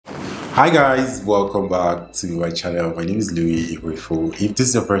Hi guys, welcome back to my channel. My name is Louis Igwefo. If this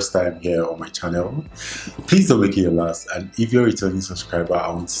is your first time here on my channel, please don't make it your last. And if you're a returning subscriber, I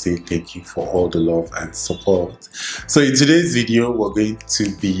want to say thank you for all the love and support. So in today's video, we're going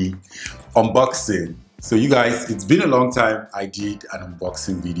to be unboxing. So you guys, it's been a long time I did an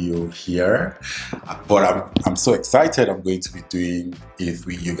unboxing video here, but I'm so excited I'm going to be doing it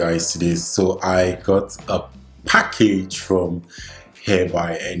with you guys today. So I got a package from Hair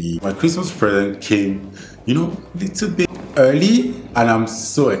by Any. My Christmas present came, a little bit early, and I'm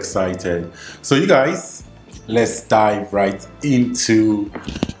so excited. So you guys, let's dive right into.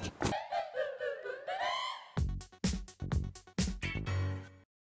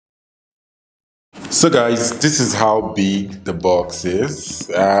 So guys, this is how big the box is,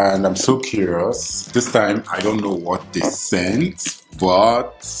 and I'm so curious. This time I don't know what they sent,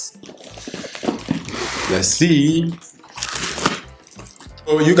 but let's see.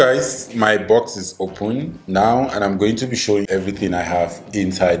 So you guys, my box is open now, and I'm going to be showing everything I have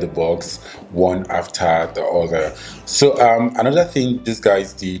inside the box one after the other. So another thing these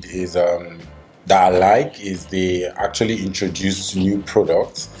guys did is that I like is they actually introduced new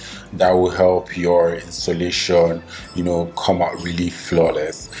products that will help your installation, come out really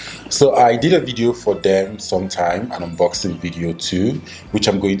flawless. So I did a video for them sometime, an unboxing video too, which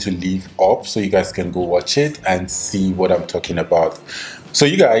I'm going to leave up so you guys can go watch it and see what I'm talking about. So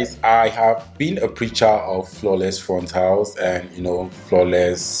you guys, I have been a preacher of flawless frontals and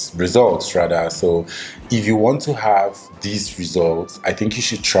flawless results rather. So if you want to have these results, I think you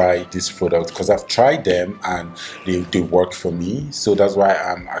should try this product because I've tried them and they work for me. So that's why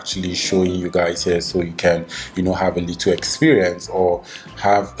I'm actually showing you guys here, so you can have a little experience or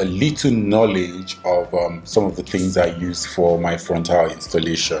have a little knowledge of some of the things I use for my frontal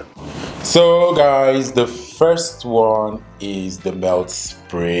installation. So guys, the first one is the melt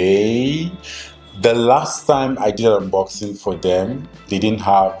spray. The last time I did an unboxing for them, they didn't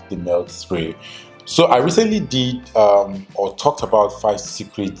have the melt spray. So I recently did or talked about 5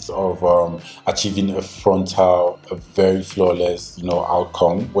 secrets of achieving a very flawless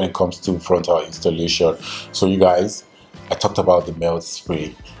outcome when it comes to frontal installation. So you guys, I talked about the melt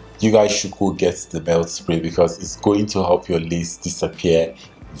spray. You guys should go get the melt spray because it's going to help your lace disappear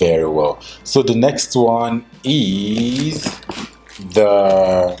very well. So the next one is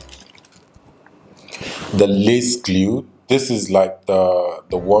the lace glue. This is like the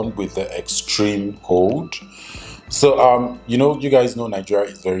one with the extreme hold. So you guys know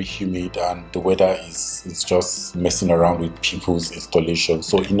Nigeria is very humid and the weather is just messing around with people's installation.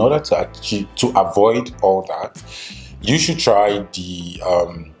 So in order to avoid all that, you should try the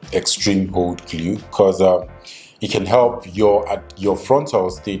extreme hold glue because it can help your frontal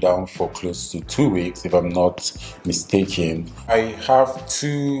stay down for close to 2 weeks, if I'm not mistaken. I have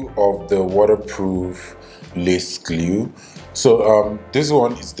 2 of the waterproof lace glue. So this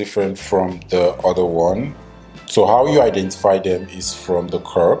one is different from the other one. So how you identify them is from the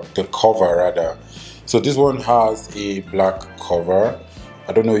cover rather. So this one has a black cover.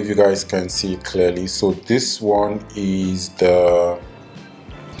 I don't know if you guys can see it clearly. So this one is the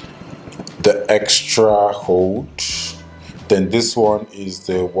extra hold, then this one is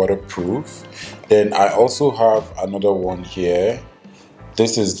the waterproof. Then I also have another one here.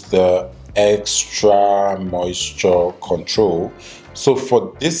 This is the extra moisture control. So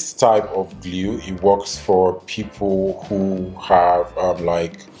for this type of glue, it works for people who have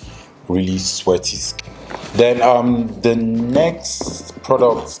like really sweaty skin. Then the next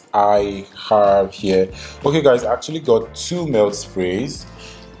product I have here, okay guys, I actually got 2 melt sprays.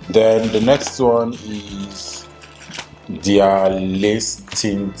 Then the next one is their lace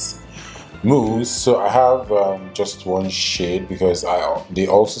tint mousse. So I have just one shade because they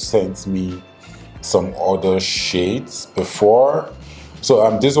also sent me some other shades before.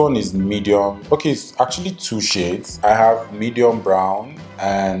 So this one is medium. Okay, it's actually 2 shades. I have medium brown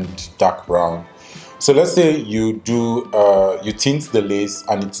and dark brown. So let's say you tint the lace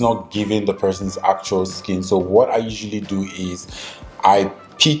and it's not giving the person's actual skin. So what I usually do is I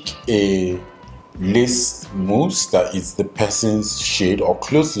pick a lace mousse that is the person's shade or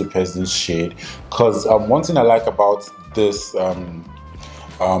close to the person's shade, because one thing I like about this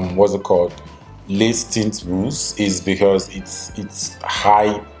what's it called, lace tint mousse, is because it's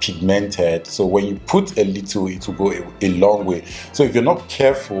high pigmented. So when you put a little, it will go a long way. So if you're not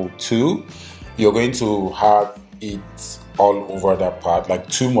careful too, you're going to have it all over that part, like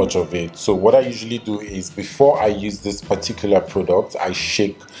too much of it. So what I usually do is before I use this particular product, I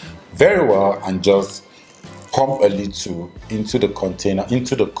shake very well and just pump a little into the container,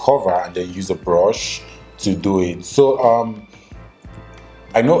 into the cover, and then use a brush to do it. So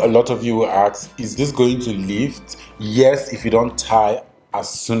I know a lot of you will ask, is this going to lift? Yes, if you don't tie as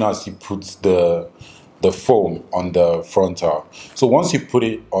soon as you put the foam on the frontal. So once you put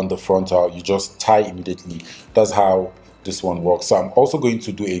it on the frontal, you just tie immediately. That's how this one works. So I'm also going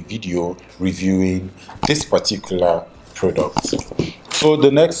to do a video reviewing this particular product. So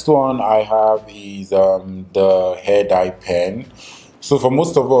the next one I have is the hair dye pen. So for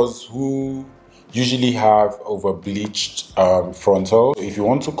most of us who usually have over bleached frontal, if you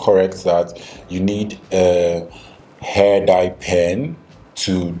want to correct that, you need a hair dye pen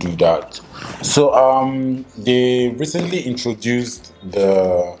to do that. So they recently introduced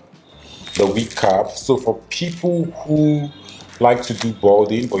the wig cap. So for people who like to do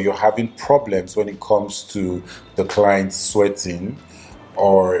balding, but you're having problems when it comes to the client sweating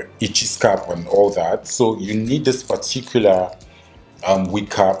or itchy scalp and all that, so you need this particular wig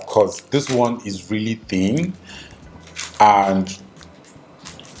cap, because this one is really thin and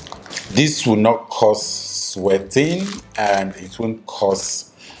this will not cause sweating and it won't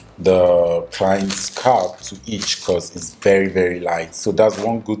cause the client's scalp to itch because it's very, very light. So that's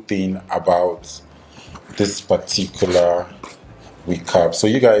one good thing about this particular wig cap. So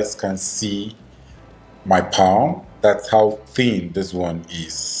you guys can see my palm. That's how thin this one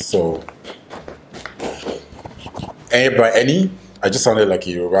is. So Hair by Any, I just sounded like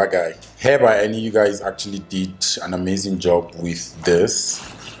a Yoruba guy. Hair by Any, you guys actually did an amazing job with this.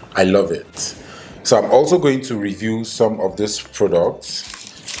 I love it. So I'm also going to review some of this product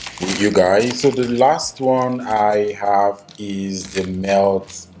with you guys. So the last one I have is the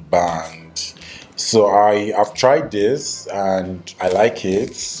Melt Band. So I've tried this and I like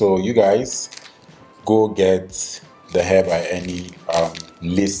it. So you guys go get the Hair by Any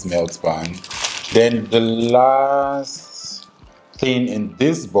lace melt band. Then the last thing in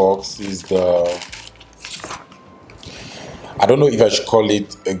this box is I don't know if I should call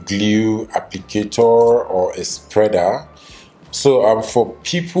it a glue applicator or a spreader. So for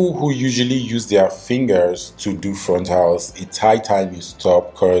people who usually use their fingers to do frontals, it's high time you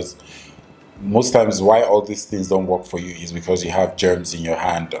stop, because most times why all these things don't work for you is because you have germs in your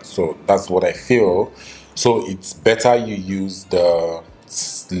hand. So that's what I feel. So it's better you use the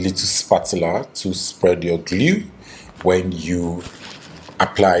little spatula to spread your glue when you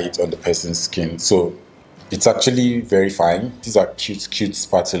apply it on the person's skin. So it's actually very fine. These are cute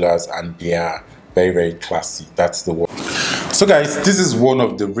spatulas and they are very, very classy. That's the word. So guys, this is one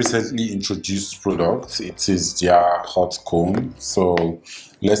of the recently introduced products. It is their hot comb. So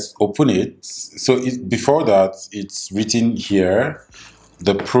let's open it. So before that, it's written here,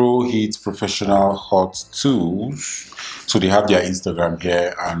 the Pro Heat Professional Hot Tools. So they have their Instagram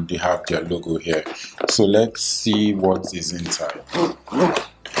here and they have their logo here. So let's see what is inside.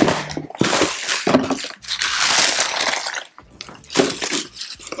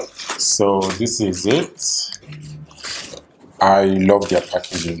 So this is it. I love their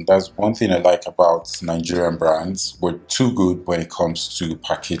packaging. That's one thing I like about Nigerian brands. We're too good when it comes to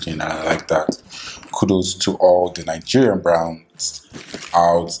packaging, and I like that. Kudos to all the Nigerian brands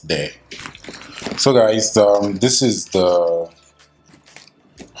out there. So guys, this is the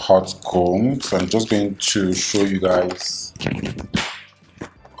hot comb. So I'm just going to show you guys.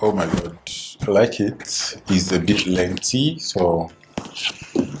 Oh my god, I like it. It's a bit lengthy, so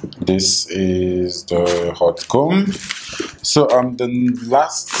this is the hot comb. So the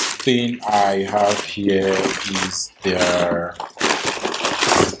last thing I have here is their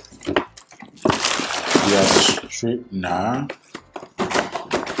straightener.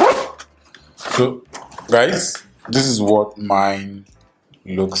 So guys, this is what mine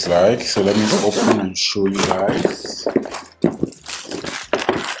looks like. So let me open and show you guys.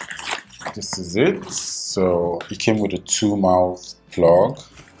 This is it. So it came with a 2-mouth plug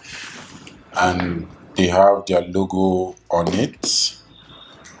and they have their logo on it,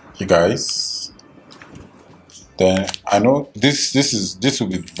 you guys. Then I know this will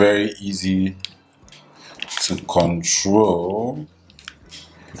be very easy to control.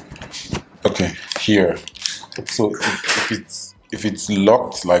 Okay, here. So if it's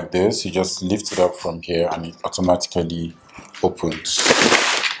locked like this, you just lift it up from here and it automatically opens.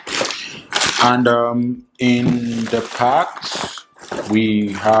 And in the pack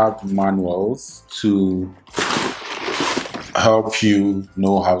we have manuals to help you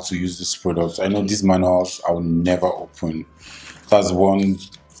know how to use this product. I know these manuals I will never open. That's one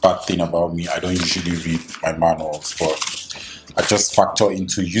bad thing about me. I don't usually read my manuals, but I just factor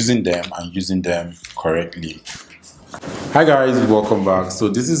into using them and using them correctly. Hi guys, welcome back. So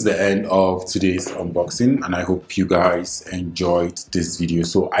this is the end of today's unboxing and I hope you guys enjoyed this video.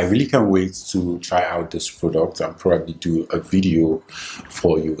 So I really can't wait to try out this product and probably do a video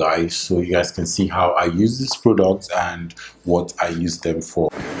for you guys so you guys can see how I use this product and what I use them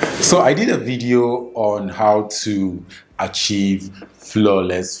for. So I did a video on how to achieve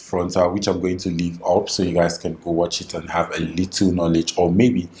flawless frontal, which I'm going to leave up so you guys can go watch it and have a little knowledge, or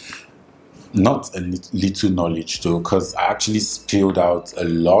maybe not a little knowledge though, because I actually spilled out a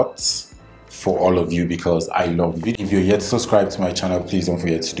lot for all of you because I love it. If you're yet subscribed to my channel, please don't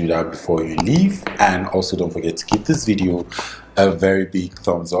forget to do that before you leave, and also don't forget to give this video a very big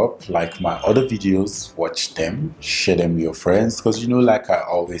thumbs up. Like my other videos, watch them, share them with your friends, because you know, like I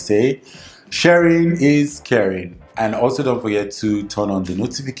always say, sharing is caring. And also don't forget to turn on the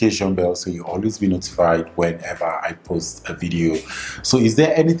notification bell so you always be notified whenever I post a video. So is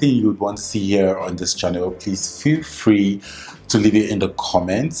there anything you would want to see here on this channel? Please feel free to leave it in the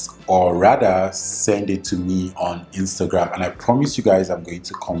comments, or rather send it to me on Instagram, and I promise you guys I'm going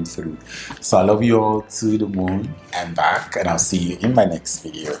to come through. So I love you all to the moon and back, and I'll see you in my next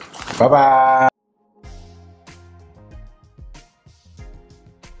video. Bye bye.